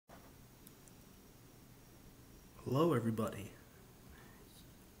Hello, everybody.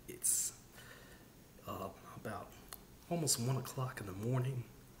 It's about almost 1 o'clock in the morning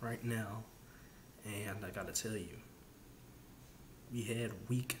right now, and I gotta tell you, we had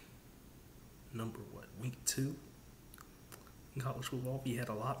week number what? Week two in college football. We had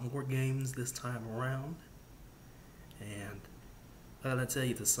a lot more games this time around, and I gotta tell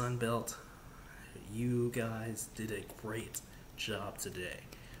you, the Sun Belt, you guys did a great job today.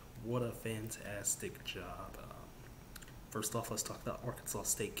 What a fantastic job. First off, let's talk about Arkansas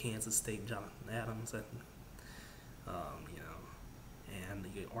State, Kansas State, Jonathan Adams, and um, you know, and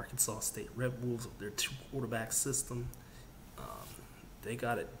the Arkansas State Red Wolves, their two quarterback system. Um, they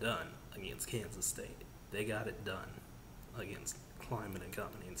got it done against Kansas State. They got it done against Kleiman and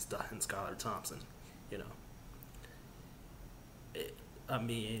Company and Skylar Thompson. You know, it,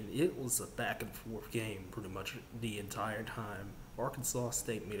 it was a back and forth game pretty much the entire time. Arkansas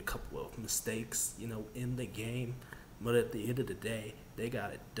State made a couple of mistakes, in the game, but at the end of the day, they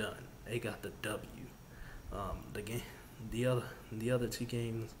got it done. They got the W. The game, the other two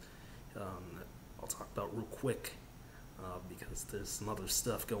games, I'll talk about real quick because there's some other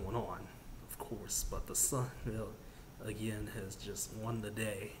stuff going on, of course. But the Sun, again, has just won the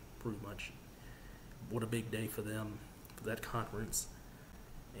day, pretty much. What a big day for them, for that conference.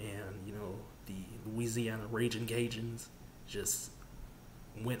 And the Louisiana Raging Cajuns just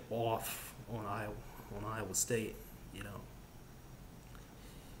went off on Iowa State.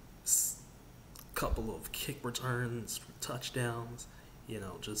 Couple of kick returns for touchdowns.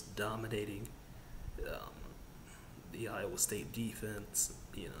 Just dominating the Iowa State defense.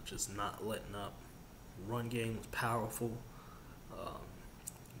 Just not letting up. Run game was powerful.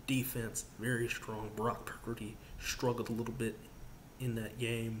 Defense very strong. Brock Purdy struggled a little bit in that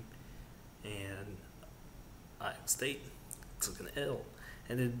game, and Iowa State took an L.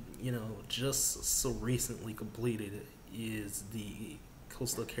 And then, just so recently completed is the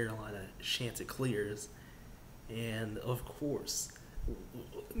Coastal Carolina Chanticleers, and of course,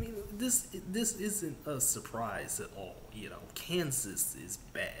 this isn't a surprise at all. Kansas is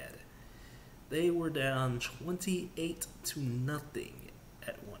bad. They were down 28 to nothing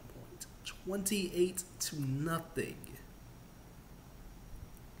at one point. 28 to nothing.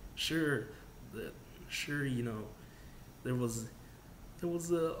 Sure, there was a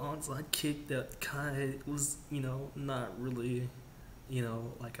onside kick that kind of was, not really,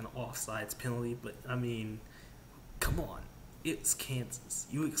 like an offsides penalty, but come on, it's Kansas.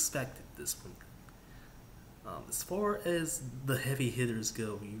 You expected this from them. As far as the heavy hitters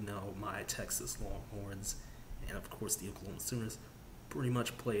go, my Texas Longhorns and of course the Oklahoma Sooners pretty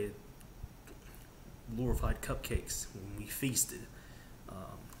much played glorified cupcakes when we feasted.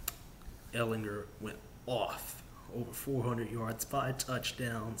 Ellinger went off over 400 yards, 5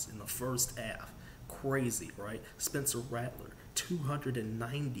 touchdowns in the first half. Crazy, right? Spencer Rattler,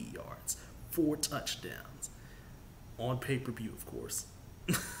 290 yards, 4 touchdowns. On pay-per-view, of course.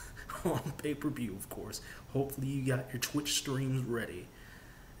 On pay-per-view, of course. Hopefully you got your Twitch streams ready.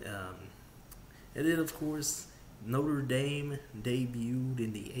 And then, of course, Notre Dame debuted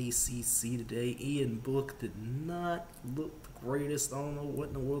in the ACC today. Ian Book did not look the greatest. I don't know what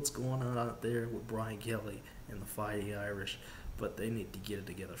in the world's going on out there with Brian Kelly and the Fighting Irish, but they need to get it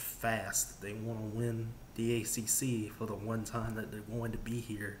together fast. They want to win the ACC for the one time that they're going to be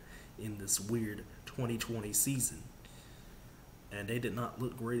here in this weird 2020 season. And they did not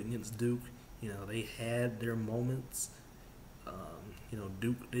look great against Duke. They had their moments.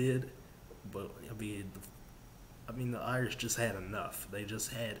 Duke did, but the Irish just had enough. They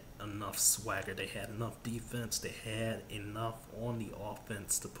just had enough swagger. They had enough defense. They had enough on the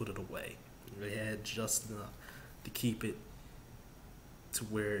offense to put it away. They had just enough to keep it to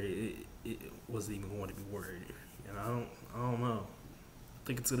where it wasn't even going to be worried. And I don't know. I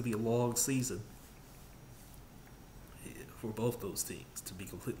think it's going to be a long season for both those teams, to be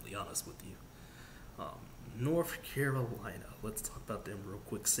completely honest with you. North Carolina. Let's talk about them real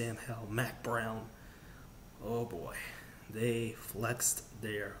quick. Sam Howell, Mac Brown. Oh boy, they flexed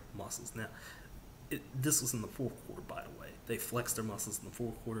their muscles. Now, this was in the fourth quarter, by the way. They flexed their muscles in the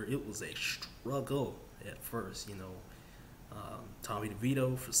fourth quarter. It was a struggle at first, Tommy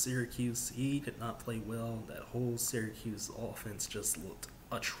DeVito for Syracuse, he did not play well. That whole Syracuse offense just looked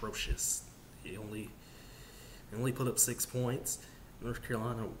atrocious. They only put up 6 points. North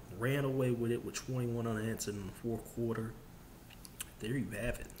Carolina ran away with it with 21 unanswered in the fourth quarter. There you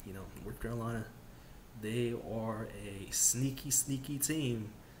have it. North Carolina, they are a sneaky, sneaky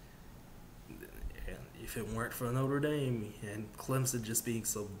team. And if it weren't for Notre Dame and Clemson just being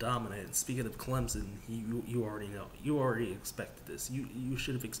so dominant, speaking of Clemson, you already know. You already expected this. You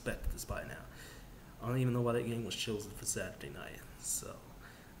should have expected this by now. I don't even know why that game was chosen for Saturday night. So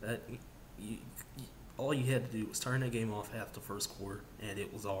that you, all you had to do was turn that game off after the first quarter, and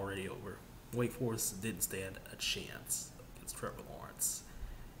it was already over. Wake Forest didn't stand a chance against Trevor Lawrence,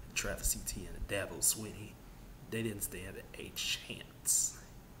 Travis Etienne, and Dabo Swinney. They didn't stand a chance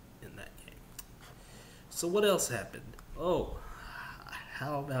in that game. So what else happened? Oh,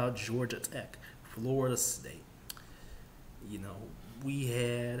 how about Georgia Tech, Florida State? You know, we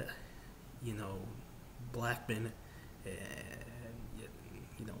had, you know, Blackman and,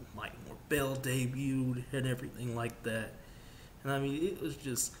 you know, Mike Norvell debuted and everything like that. And I mean, it was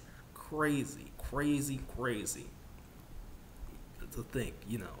just crazy, crazy, crazy to think,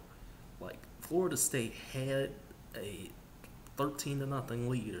 you know, like Florida State had a 13-0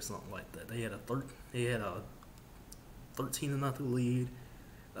 lead or something like that. They had a 13-0 lead.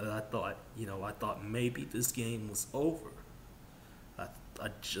 I thought maybe this game was over. I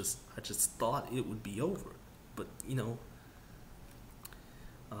just thought it would be over, but you know,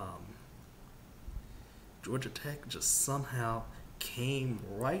 um, Georgia Tech just somehow came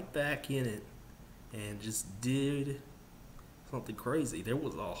right back in it and just did something crazy. There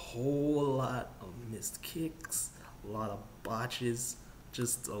was a whole lot of missed kicks, a lot of botches,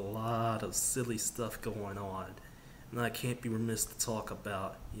 just a lot of silly stuff going on. And I can't be remiss to talk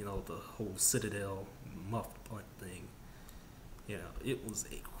about, you know, the whole Citadel muffed punt thing. You know, it was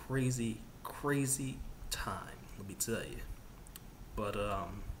a crazy, crazy time, let me tell you. But, I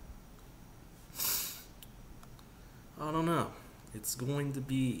don't know. It's going to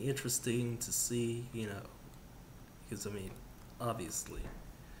be interesting to see, you know, because, I mean, obviously,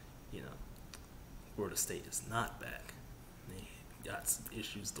 you know, Florida State is not back. They got some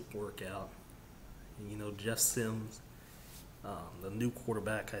issues to work out. And, you know, Jeff Sims, the new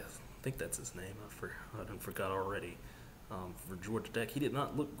quarterback, I think that's his name. I forgot already. For Georgia Tech, he did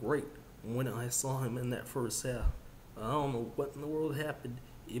not look great when I saw him in that first half. I don't know what in the world happened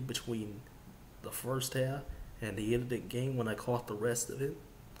in between the first half and the end of the game when I caught the rest of it.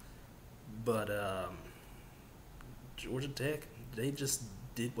 But Georgia Tech, they just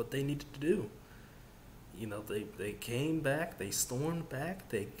did what they needed to do. You know, they came back, they stormed back,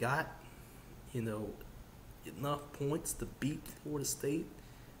 they got, you know, enough points to beat Florida State,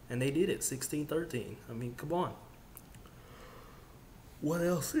 and they did it 16-13. I mean, come on. What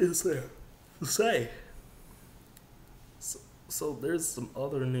else is there to say? So there's some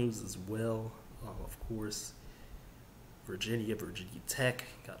other news as well. Of course, Virginia Tech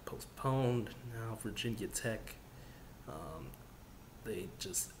got postponed. Now Virginia Tech, they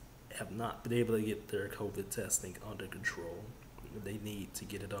just have not been able to get their COVID testing under control. They need to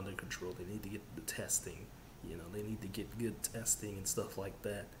get it under control. They need to get the testing. You know, they need to get good testing and stuff like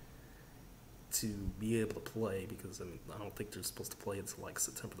that to be able to play, because I mean, I don't think they're supposed to play until like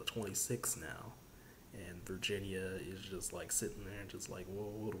September the 26th now. And Virginia is just like sitting there and just like,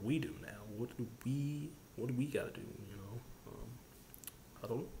 well, what do we do now? What do we got to do? You know, I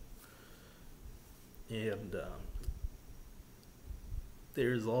don't know. And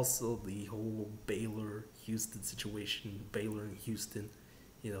there's also the whole Baylor Houston situation. Baylor and Houston,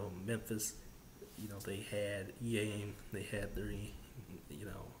 you know, Memphis, you know, they had game, they had their, you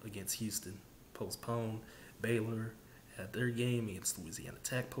know, against Houston postponed. Baylor had their game against Louisiana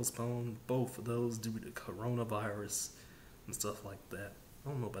Tech postponed. Both of those due to coronavirus and stuff like that. I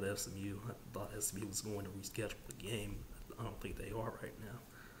don't know about SMU. I thought SMU was going to reschedule the game. I don't think they are right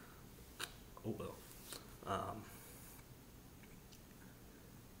now. Oh well.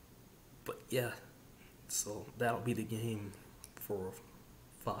 But yeah, so that'll be the game for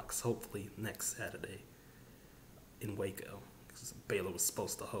Fox, hopefully next Saturday in Waco. Because Baylor was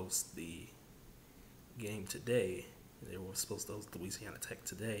supposed to host the game today. They were supposed to host Louisiana Tech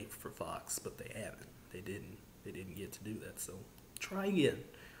today for Fox, but they haven't. They didn't get to do that. So try again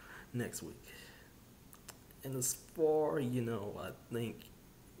next week. And as far, you know, I think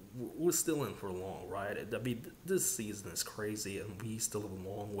we're still in for a long ride. I mean, this season is crazy, and we still have a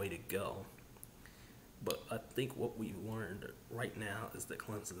long way to go. But I think what we've learned right now is that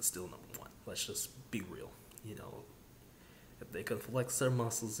Clemson is still number one. Let's just be real. You know, if they can flex their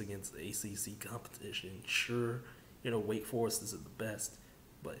muscles against the ACC competition, sure, you know, Wake Forest isn't the best,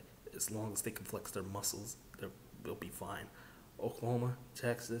 but as long as they can flex their muscles, they'll be fine. Oklahoma,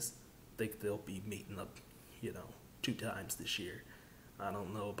 Texas, I think they'll be meeting up, you know, 2 times this year. I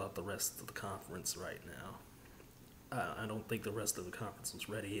don't know about the rest of the conference right now. I don't think the rest of the conference was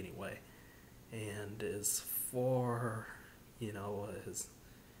ready anyway. And as far, you know, as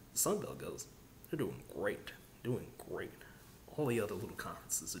the Sun Belt goes, they're doing great. All the other little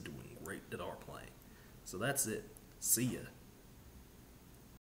conferences are doing great that are playing. So that's it. See ya.